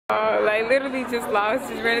Like literally just lost,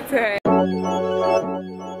 just ran into her.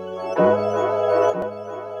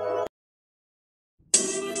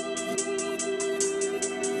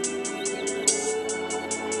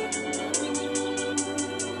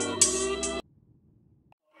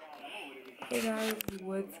 Hey guys,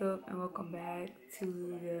 what's up and welcome back to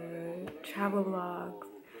the travel vlogs.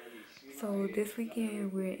 So this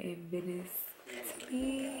weekend we're in Venice,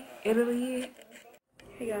 Italy.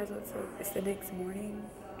 Hey guys, what's up? It's the next morning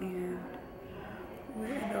and we're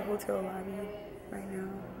in the hotel lobby right now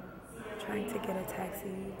trying to get a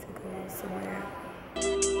taxi to go somewhere.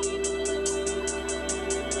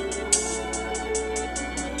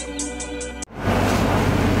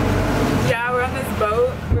 Yeah, we're on this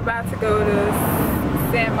boat. We're about to go to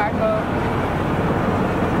San Marco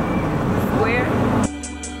Square.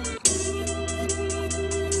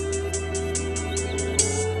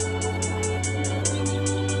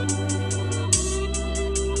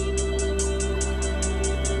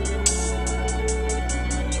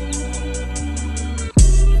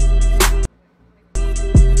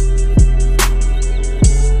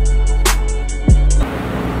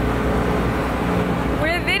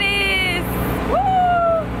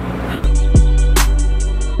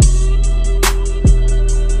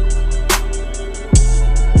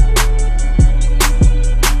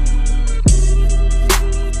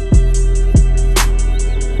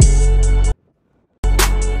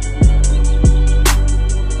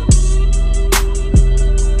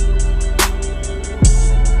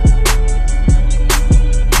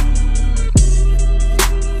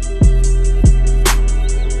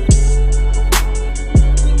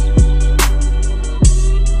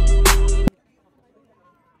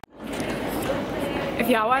 If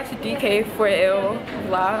y'all watch DK4L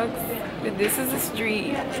vlogs, then this is the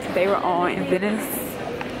street they were on in Venice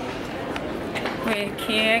when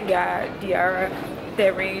Ken got Diara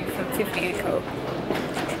that ring from Tiffany & Co.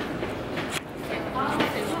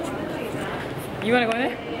 You wanna go in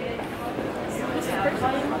there?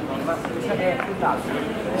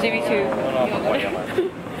 Jimmy Choo.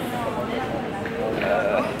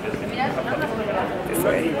 This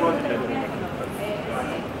way.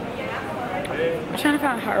 I'm trying to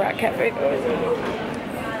find a Hard Rock Cafe though.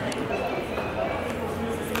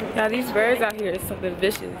 Now these birds out here is something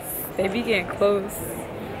vicious. They be getting close.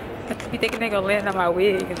 I be thinking they gonna land on my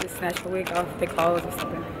wig and just snatch the wig off their claws or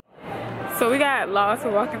something. So we got lost.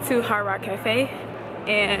 We're walking to Hard Rock Cafe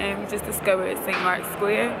and we just discovered St. Mark's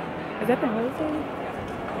Square. Is that the military?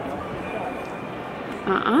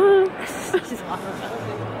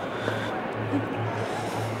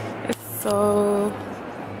 It's so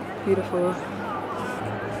beautiful.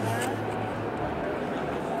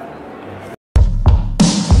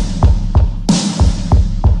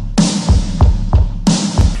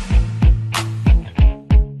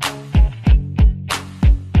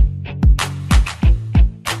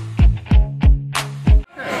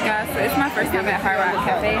 Guys, so it's my first time at Hard Rock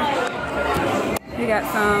Cafe. We got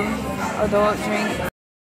some adult drinks.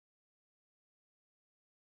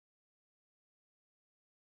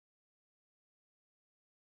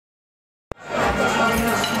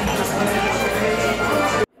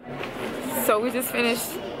 So we just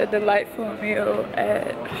finished a delightful meal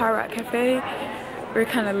at Hard Rock Cafe. We're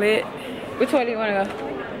kind of lit. Which one do you want to go?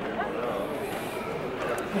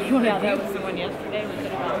 You want to go with someone yesterday?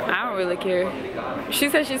 I don't really care. She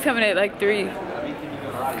said she's coming at like 3.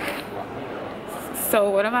 So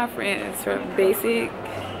one of my friends from Basic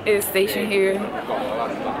is stationed here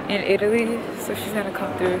in Italy, so she's gonna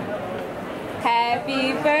come through.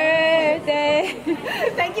 Happy birthday!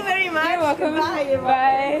 Thank you very much. You're welcome. Bye.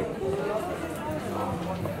 Bye.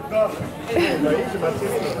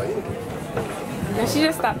 And she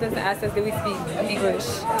just stopped us and asked us, do we speak English?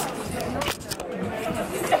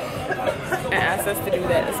 And asked us to do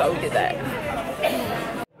that, so we did that.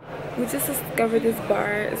 We just discovered this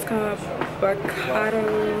bar. It's called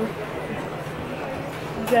Barcato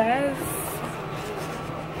Jazz.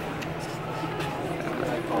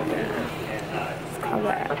 It's called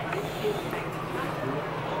that.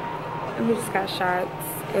 And we just got shots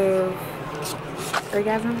of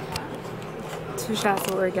orgasm. 2 shots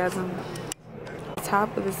of orgasm.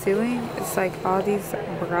 Top of the ceiling, it's like all these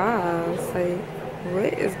bras. Like,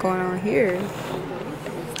 what is going on here?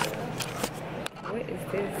 What is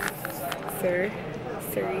this, sir?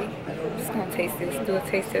 Siri. I'm just gonna taste this. Do a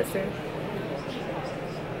taste tester.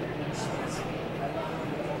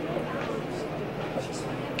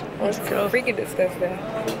 It's freaking disgusting.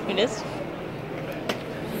 It is?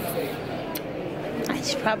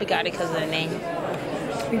 She probably got it because of the name.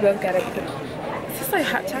 We both got it. It's just like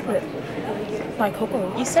hot chocolate. like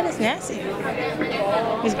cocoa. You said it's nasty.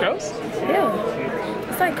 It's gross? Yeah.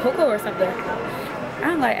 It's like cocoa or something. I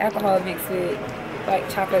don't like alcohol mixed with like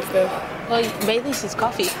chocolate stuff. Well, Bailey's is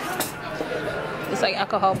coffee. It's like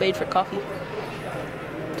alcohol made for coffee.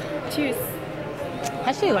 Cheers. I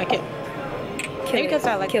actually like it. Maybe because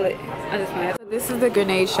I like Kill it. I just want to. This is the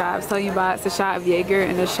grenade shot I was telling you about. It's a shot of Jaeger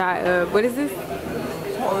and a shot of, what is this?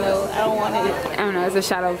 Oh no, I don't want it. I don't know, it's a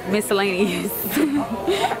shot of miscellaneous.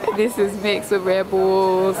 This is mixed with Red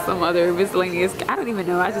Bull, some other miscellaneous. I don't even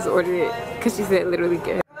know, I just ordered it because she said literally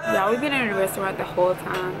good. Y'all, we've been in a restaurant the whole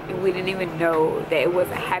time and we didn't even know that it was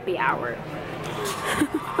a happy hour.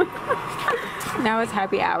 Now it's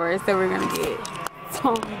happy hour, so we're gonna get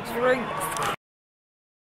some drinks.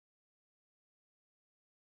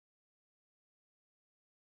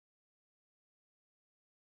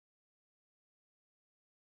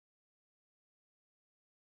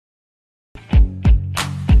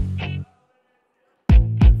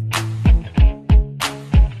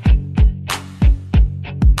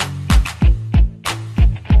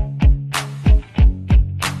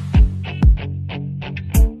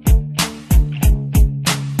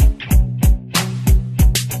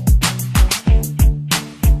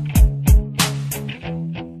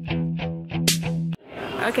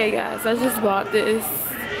 Okay guys, I just bought this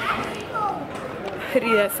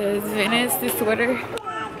hoodie that says Venice, this sweater.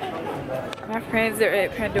 My friends are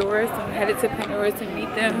at Pandora, so I'm headed to Pandora to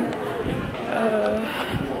meet them.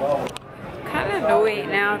 Kind of annoyed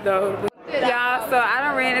now though. Y'all, so I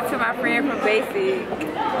done ran into my friend from Basic.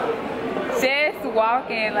 Just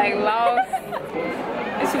walking like lost.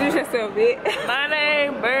 Introduce yourself a bit. My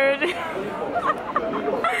name, Bird.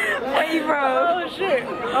 Where you from? Oh shit.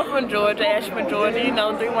 I'm from Georgia, Ashburn, Georgia. You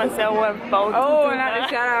know, 31714. Oh, not a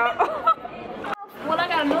shout out. Well, I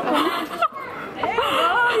got another one. Hey,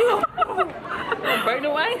 you break the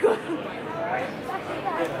ankle.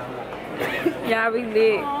 Yeah, we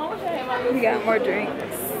lit. We got more drinks.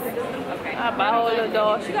 I buy her little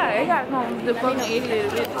dog. She got come the fucking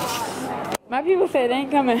idiot. My people say they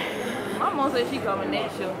ain't coming. My mom said she coming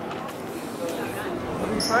next year.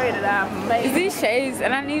 Pray that I make. Is these shades?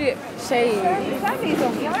 And I needed shades. I need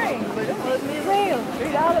some flame, but them look me as hell.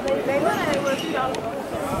 $3, they look like they were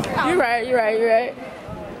 $3. You're right, you're right, you're right.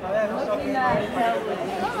 Where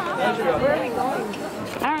are we going?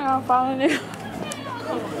 I don't know, I'm following you.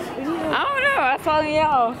 I don't know, I'm following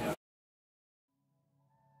y'all.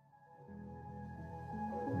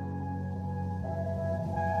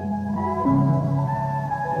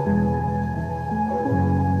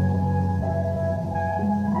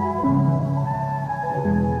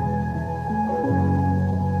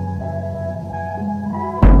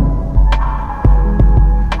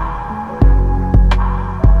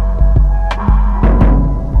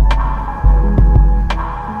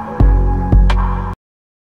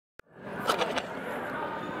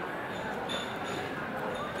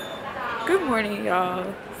 Good morning, y'all.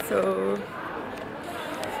 So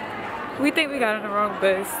we think we got on the wrong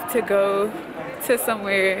bus to go to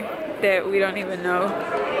somewhere that we don't even know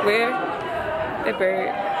where. The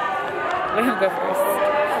Bird, let him go first.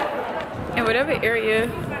 And whatever area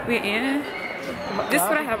we're in, this is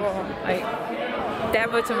what I have on, like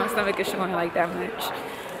that much of my stomach is showing, like that much.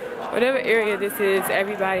 Whatever area this is,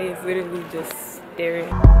 everybody is literally just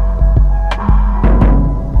staring.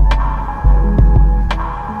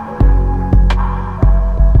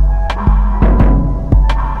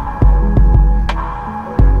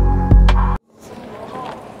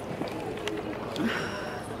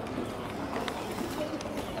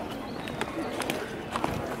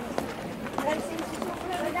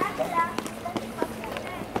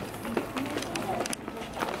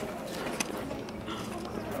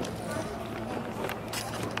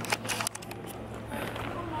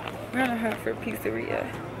 We're gonna have for pizzeria.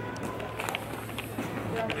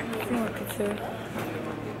 See what pizza.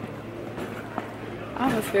 I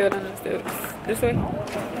almost failed on those steps. This way.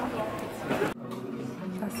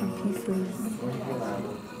 Got some pieces.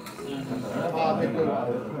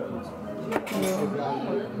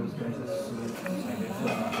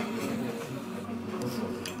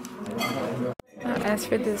 I asked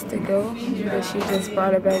for this to go, but she just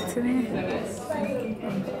brought it back to me.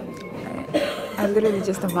 I literally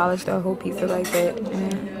just demolished a whole pizza like that,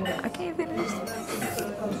 and I can't finish.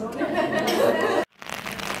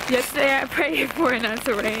 Yesterday I prayed for it not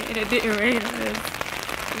to rain, and it didn't rain on us.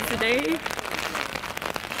 And today,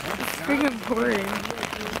 it's freaking pouring.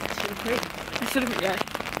 I should have, yeah.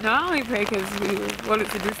 No, I only prayed because we wanted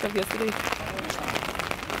to do stuff yesterday.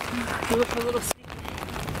 You look a little sick.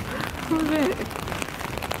 Who's it?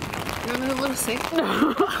 You look a little sick?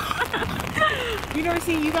 No. You never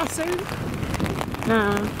seen You Got Served?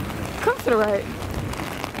 Nah, come to the right.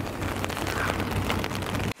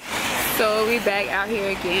 So we back out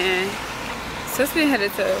here again. So we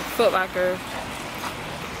headed to Foot Locker,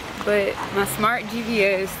 but my smart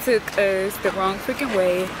GPS took us the wrong freaking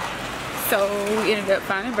way. So we ended up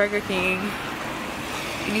finding Burger King.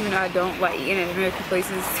 And even though I don't like eating at American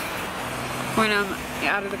places when I'm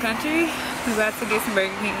out of the country, I'm about to get some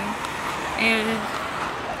Burger King. And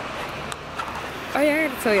oh yeah, I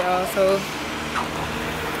gotta tell y'all, so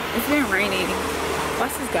it's been raining.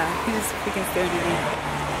 Watch this guy, he's just freaking staring at me.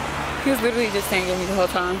 He was literally just staring at me the whole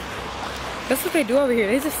time. That's what they do over here,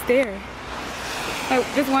 they just stare. Like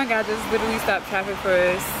this one guy just literally stopped traffic for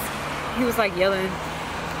us. He was like yelling.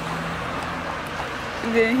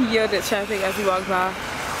 And then he yelled at traffic as he walked by.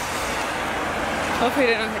 Hopefully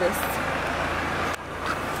they don't hit us.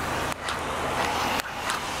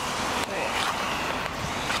 But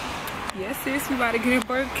yes, sis, we about to get a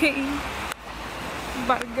Burger King. We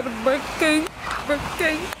about to get a Burger King. Burger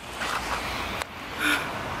King.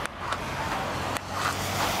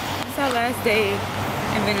 It's our last day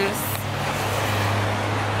in Venice.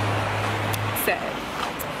 Sad.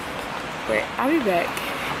 But I'll be back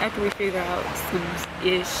after we figure out some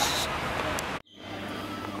ish.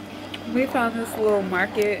 We found this little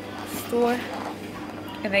market store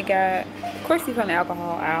and they got, of course we found the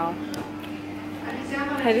alcohol aisle.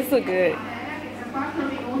 Hey, this look good. You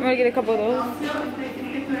wanna get a couple of those?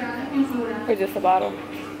 Or just a bottle?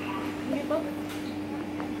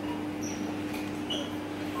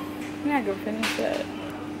 Yeah, I go finish that.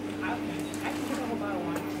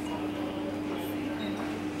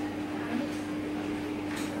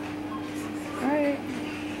 Alright.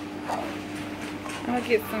 I'm gonna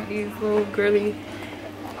get some of these little girly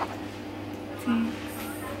teas.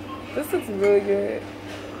 This looks really good.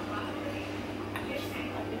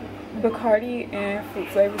 Bacardi and fruit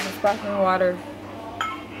flavors and sparkling water.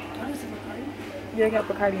 What is it, Bacardi? Yeah, I got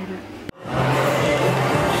Bacardi in it.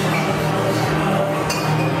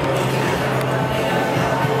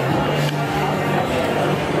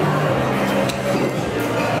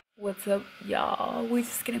 What's up, y'all? We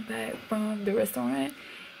just getting back from the restaurant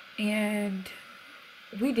and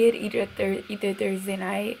we did eat there Thursday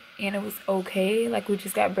night and it was okay. Like we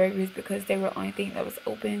just got burgers because they were the only thing that was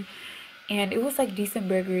open and it was like decent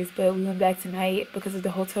burgers, but we went back tonight because of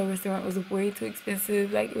the hotel restaurant was way too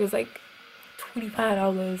expensive. Like it was like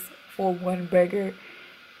 $25 for one burger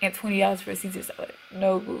and $20 for a Caesar salad.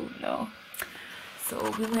 No boo, no.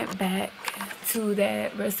 So we went back to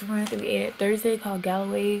that restaurant that we ate at Thursday called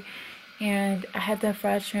Galloway, and I had that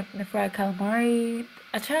fried shrimp and the fried calamari.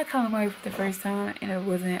 I tried calamari for the first time and it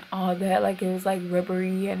wasn't all that, like it was like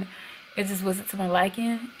rubbery and it just wasn't to my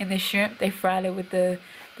liking. And the shrimp, they fried it with the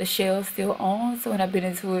shell still on, so when I bit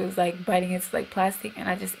into it, it was like biting into like plastic and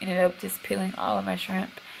I just ended up just peeling all of my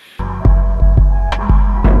shrimp.